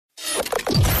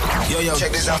Yo,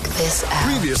 check this out.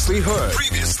 Previously heard.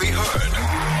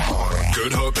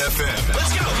 Good Hope FM.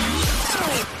 Let's go.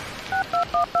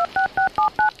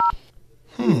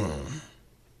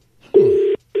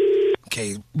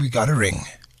 Okay, we got a ring.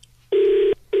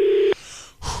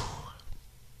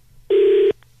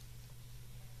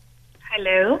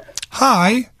 Hello.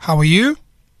 Hi, how are you?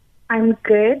 I'm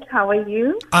good. How are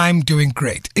you? I'm doing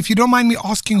great. If you don't mind me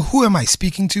asking, who am I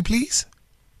speaking to, please?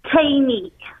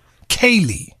 Kyleigh.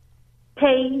 Kyleigh.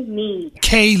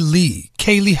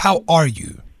 Kyleigh, how are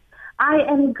you? I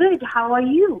am good. How are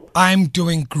you? I'm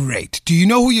doing great. Do you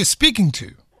know who you're speaking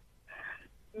to?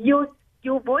 Your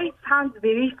voice sounds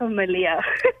very familiar.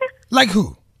 Like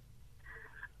who?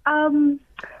 You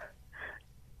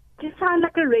sound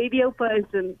like a radio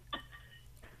person.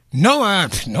 No, I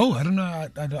don't know. I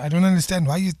don't understand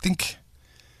why you think.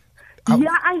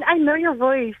 I know your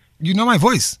voice. You know my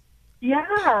voice?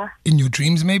 Yeah. In your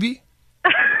dreams, maybe?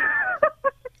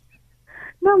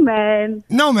 No, man.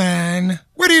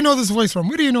 Where do you know this voice from?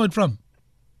 Where do you know it from?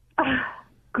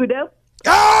 Good up.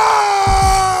 Oh!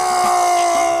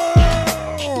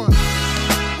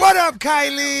 What up,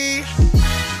 Kyleigh?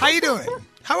 How you doing?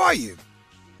 How are you?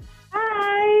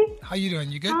 Hi. How you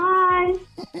doing? You good? Hi.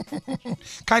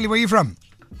 Kyleigh, where are you from?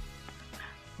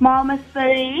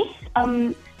 Malmesbury,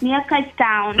 near Cape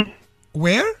Town.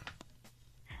 Where?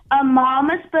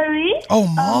 Malmesbury. Oh,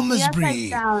 Malmesbury. Near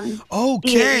Cape Town.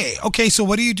 Okay. Yes. Okay, so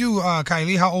what do you do,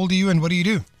 Kyleigh? How old are you and what do you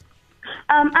do?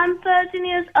 I'm 13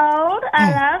 years old.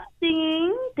 I love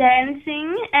singing,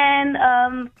 dancing,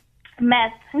 and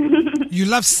math. You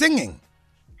love singing?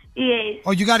 Yes.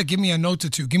 Oh, you got to give me a note or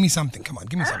two. Give me something. Come on,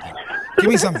 give me something. Give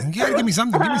me something. You got to give me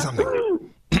something.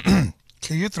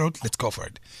 Clear your throat. Let's go for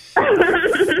it.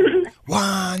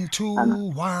 1, 2,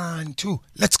 1, 2.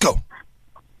 Let's go.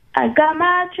 I got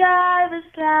my driver's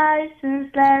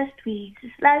license last week,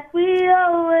 just like we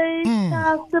always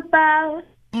talked about.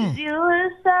 'Cause you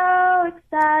were so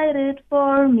excited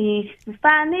for me to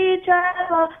finally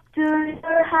drive up to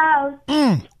your house.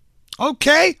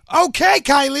 Okay,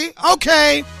 Kyleigh.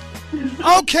 Okay.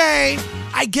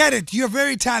 I get it. You're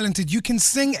very talented. You can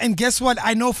sing, and guess what?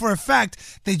 I know for a fact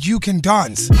that you can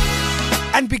dance.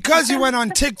 And because you went on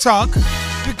TikTok,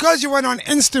 because you went on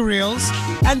Insta Reels,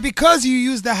 and because you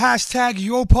used the hashtag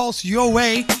Your Pulse Your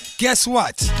Way, guess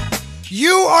what?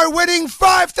 You are winning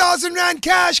 5,000 Rand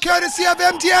cash courtesy of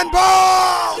MTN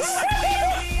Pulse!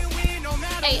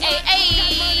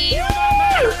 Hey.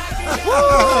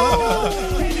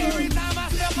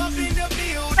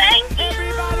 Thank you.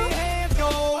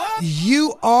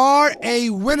 You are a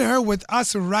winner with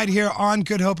us right here on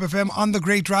Good Hope FM on the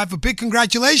Great Drive. A big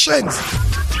congratulations!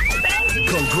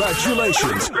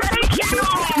 Congratulations.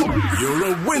 You're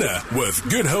a winner with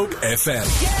Good Hope FM.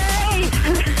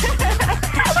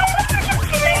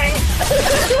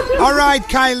 All right,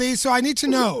 Kyleigh, so I need to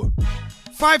know.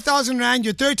 5,000 Rand,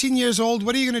 you're 13 years old.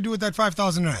 What are you going to do with that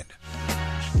 5,000 Rand?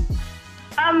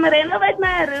 Renovate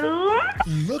my room.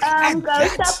 Look at go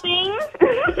that. shopping.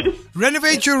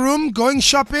 Renovate your room, going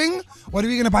shopping. What are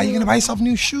you going to buy? You going to buy yourself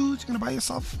new shoes? You going to buy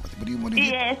yourself? What do you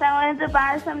Yes, I wanted to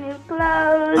buy some new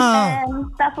clothes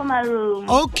and stuff for my room.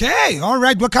 Okay, all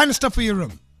right. What kind of stuff for your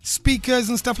room? Speakers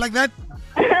and stuff like that?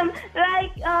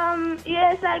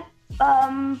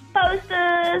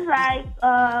 Posters,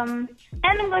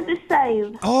 and I'm going to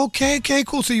save. Okay,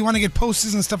 cool. So you want to get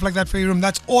posters and stuff like that for your room.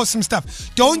 That's awesome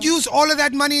stuff. Don't use all of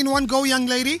that money in one go, young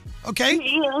lady. Okay?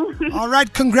 Yeah. All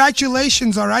right,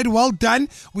 congratulations. All right, well done.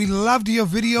 We loved your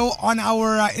video on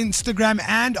our Instagram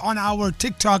and on our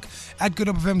TikTok at Good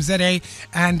Hope FM ZA.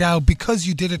 And because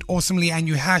you did it awesomely and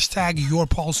you hashtag Your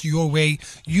Pulse Your Way,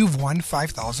 you've won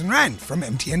 5,000 Rand from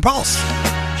MTN Pulse.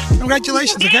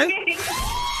 Congratulations, okay?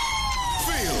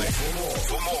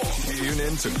 For more, tune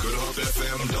in to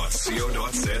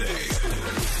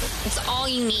goodhopefm.co.za. It's all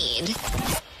you need.